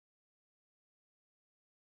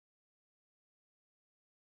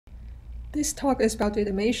This talk is about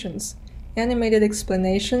datamations, animated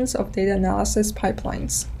explanations of data analysis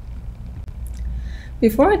pipelines.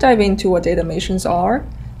 Before I dive into what datamations are,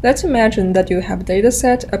 let's imagine that you have a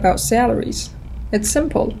dataset about salaries. It's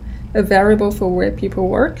simple: a variable for where people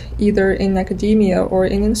work, either in academia or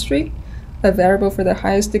in industry, a variable for the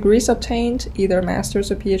highest degrees obtained, either masters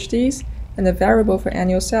or PhDs, and a variable for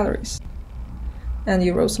annual salaries. And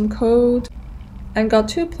you wrote some code and got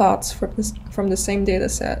two plots from the same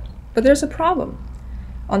dataset. But there's a problem.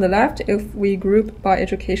 On the left, if we group by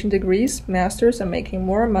education degrees, masters are making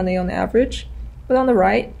more money on average. But on the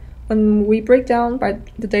right, when we break down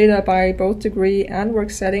the data by both degree and work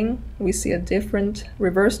setting, we see a different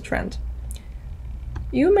reverse trend.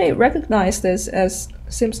 You may recognize this as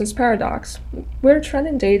Simpson's paradox, where trend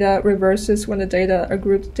in data reverses when the data are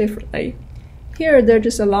grouped differently. Here, there are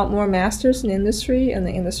just a lot more masters in industry, and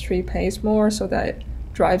the industry pays more, so that it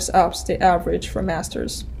drives up the average for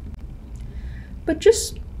masters. But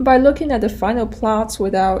just by looking at the final plots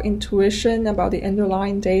without intuition about the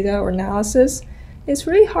underlying data or analysis, it's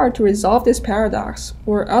really hard to resolve this paradox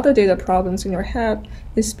or other data problems in your head,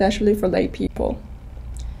 especially for lay people.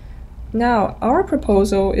 Now, our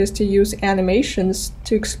proposal is to use animations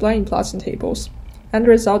to explain plots and tables, and the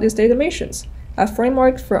result is Datamations, a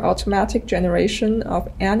framework for automatic generation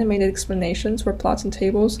of animated explanations for plots and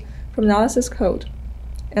tables from analysis code.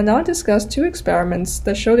 And I'll discuss two experiments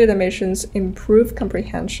that show Datamations improve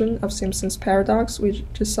comprehension of Simpson's paradox we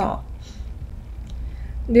just saw.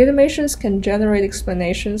 Datamations can generate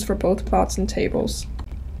explanations for both plots and tables.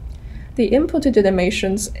 The input to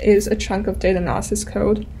Datamations is a chunk of data analysis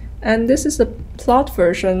code, and this is the plot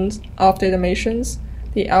version of Datamations.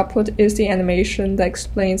 The output is the animation that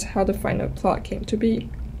explains how the final plot came to be.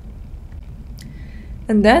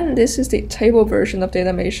 And then this is the table version of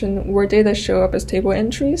Datamation, where data show up as table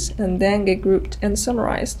entries and then get grouped and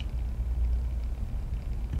summarized.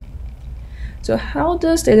 So how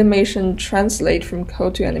does Datamation translate from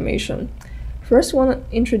code to animation? First, I want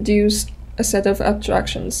to introduce a set of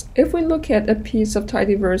abstractions. If we look at a piece of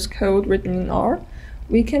tidyverse code written in R,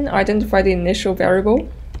 we can identify the initial variable,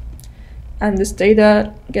 and this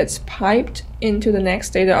data gets piped into the next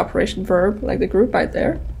data operation verb, like the group right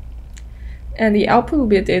there. And the output will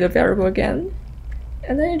be a data variable again,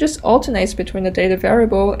 and then it just alternates between the data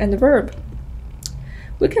variable and the verb.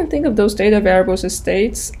 We can think of those data variables as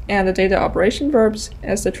states and the data operation verbs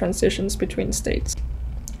as the transitions between states.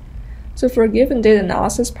 So for a given data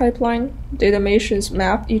analysis pipeline, Datamations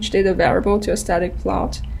map each data variable to a static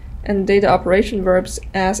plot and data operation verbs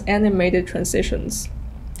as animated transitions.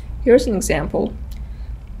 Here's an example.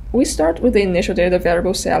 We start with the initial data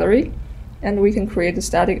variable salary, and we can create a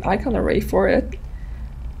static icon array for it.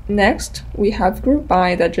 Next, we have group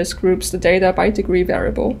by that just groups the data by degree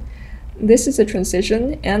variable. This is a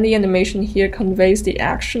transition, and the animation here conveys the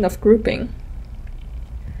action of grouping.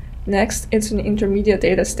 Next, it's an intermediate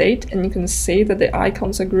data state, and you can see that the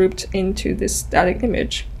icons are grouped into this static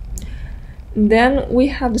image. Then we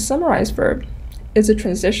have the summarize verb. It's a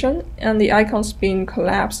transition, and the icons being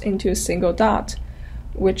collapsed into a single dot,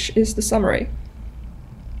 which is the summary.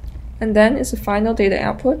 And then it's the final data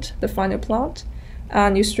output, the final plot,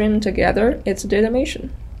 and you string them together, it's a datamation.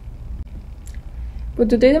 But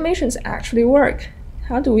do datamations actually work?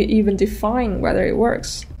 How do we even define whether it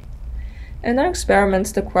works? In our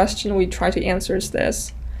experiments, the question we try to answer is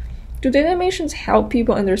this: do datamations help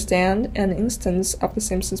people understand an instance of the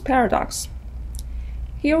Simpson's paradox?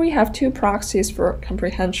 Here we have two proxies for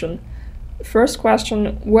comprehension. First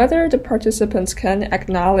question, whether the participants can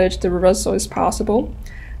acknowledge the reversal is possible,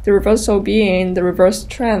 the reversal being the reverse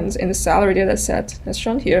trends in the salary dataset, as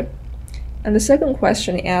shown here. And the second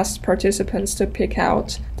question asks participants to pick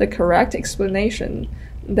out the correct explanation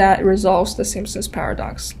that resolves the Simpson's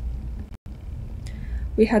paradox.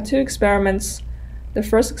 We had two experiments. The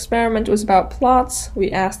first experiment was about plots.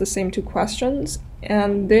 We asked the same two questions,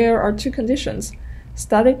 and there are two conditions: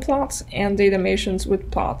 static plots and Datamations with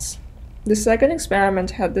plots. The second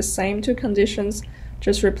experiment had the same two conditions,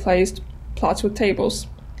 just replaced plots with tables.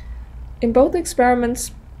 In both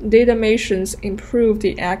experiments, Datamations improved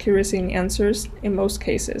the accuracy in answers in most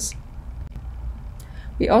cases.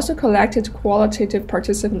 We also collected qualitative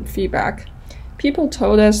participant feedback. People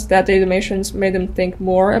told us that Datamations made them think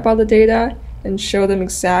more about the data and show them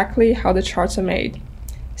exactly how the charts are made.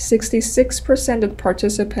 66% of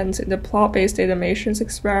participants in the plot-based Datamations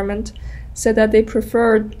experiment said that they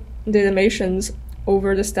preferred Datamations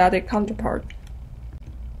over the static counterpart.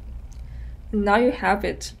 And now you have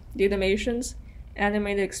it. Datamations,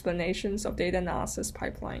 animated explanations of data analysis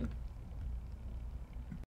pipeline.